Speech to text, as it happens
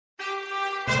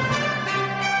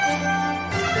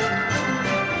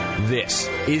This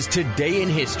is Today in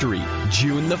History,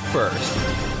 June the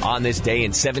 1st. On this day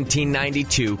in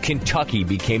 1792, Kentucky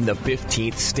became the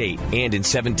 15th state, and in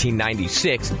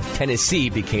 1796, Tennessee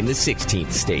became the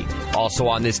 16th state. Also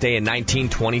on this day in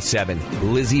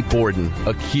 1927, Lizzie Borden,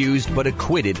 accused but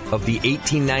acquitted of the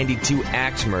 1892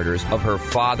 axe murders of her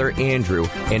father Andrew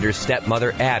and her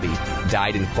stepmother Abby,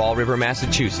 died in Fall River,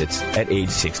 Massachusetts at age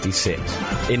 66.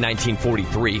 In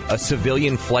 1943, a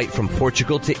civilian flight from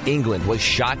Portugal to England was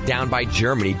shot down by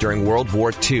Germany during World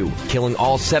War II, killing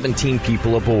all 17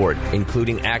 people aboard,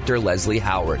 including actor Leslie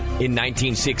Howard. In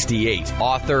 1968,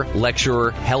 author, lecturer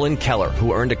Helen Keller,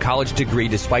 who earned a college degree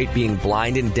despite being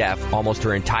blind and deaf almost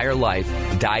her entire life,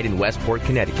 died in Westport,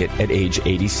 Connecticut at age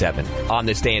 87. On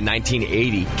this day in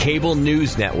 1980, Cable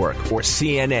News Network, or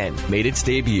CNN, made its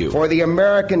debut. For the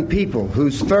American people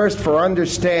whose thirst for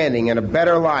understanding and a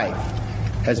better life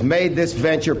has made this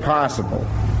venture possible.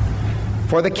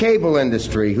 For the cable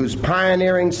industry, whose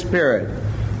pioneering spirit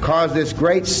caused this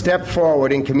great step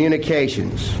forward in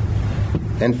communications.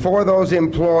 And for those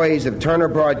employees of Turner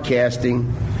Broadcasting,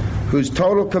 whose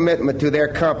total commitment to their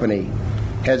company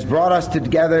has brought us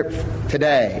together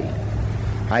today,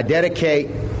 I dedicate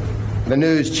the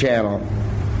news channel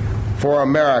for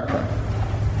America,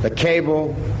 the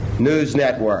Cable News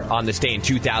Network. On this day in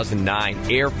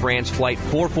 2009, Air France Flight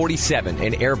 447,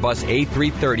 an Airbus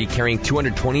A330 carrying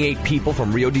 228 people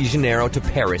from Rio de Janeiro to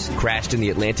Paris, crashed in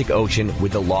the Atlantic Ocean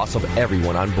with the loss of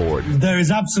everyone on board. There is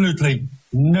absolutely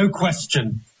no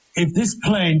question. If this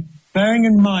plane, bearing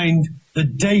in mind the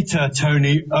data,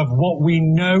 Tony, of what we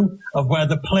know of where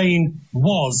the plane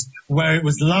was, where it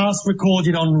was last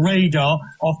recorded on radar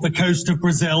off the coast of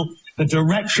Brazil, the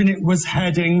direction it was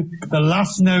heading, the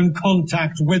last known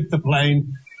contact with the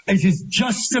plane, it is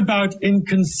just about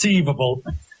inconceivable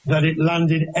that it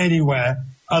landed anywhere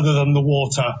other than the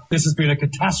water. This has been a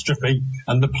catastrophe,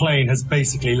 and the plane has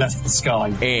basically left the sky.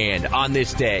 And on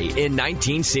this day in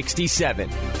 1967,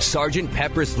 Sgt.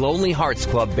 Pepper's Lonely Hearts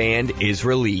Club Band is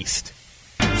released.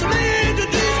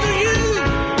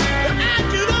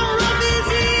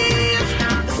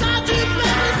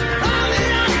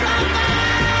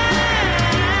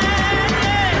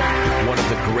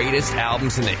 Greatest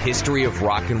albums in the history of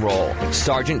rock and roll.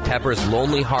 Sgt. Pepper's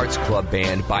Lonely Hearts Club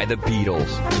Band by the Beatles,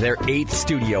 their 8th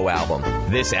studio album.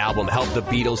 This album helped the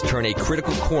Beatles turn a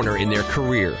critical corner in their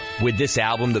career. With this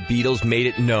album, the Beatles made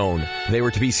it known they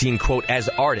were to be seen, quote, as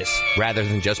artists rather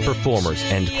than just performers,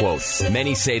 end quote.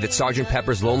 Many say that Sgt.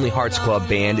 Pepper's Lonely Hearts Club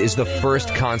Band is the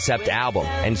first concept album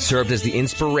and served as the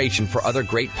inspiration for other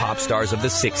great pop stars of the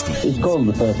 60s. It's called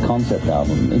the first concept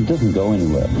album. It doesn't go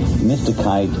anywhere. Mr.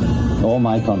 Kite, all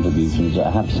my contributions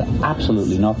have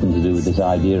absolutely nothing to do with this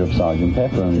idea of Sgt.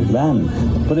 Pepper and his band.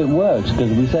 But it works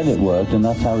because we said it worked, and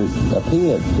that's how it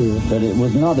appeared. Yeah. But it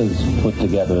was not as put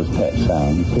together as Pet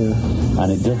sounds. Yeah.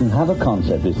 And it doesn't have a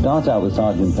concept. It starts out with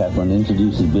Sgt. Pepper and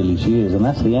introduces Billy Shears, and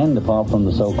that's the end, apart from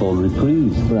the so-called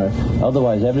reprise. Right.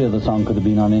 Otherwise, every other song could have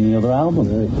been on any other album.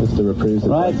 Right. It's the reprise.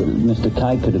 Right. Mr.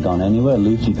 Kite could have gone anywhere.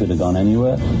 Lucy could have gone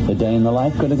anywhere. A Day in the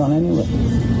Life could have gone anywhere.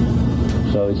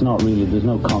 So it's not really, there's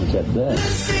no concept there.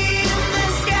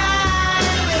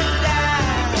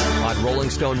 On Rolling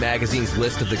Stone magazine's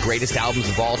list of the greatest albums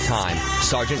of all time,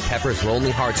 Sgt. Pepper's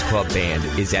Lonely Hearts Club Band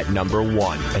is at number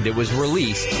 1, and it was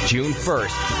released June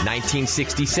 1st,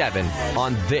 1967,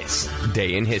 on this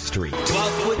day in history.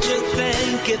 What would you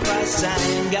think if I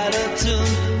sang out of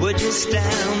tune? Would you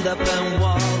stand up and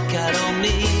walk out on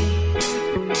me?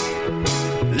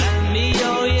 Lend me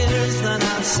your ears, then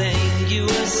I'll sing you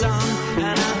a song,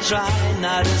 and I'll try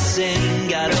not to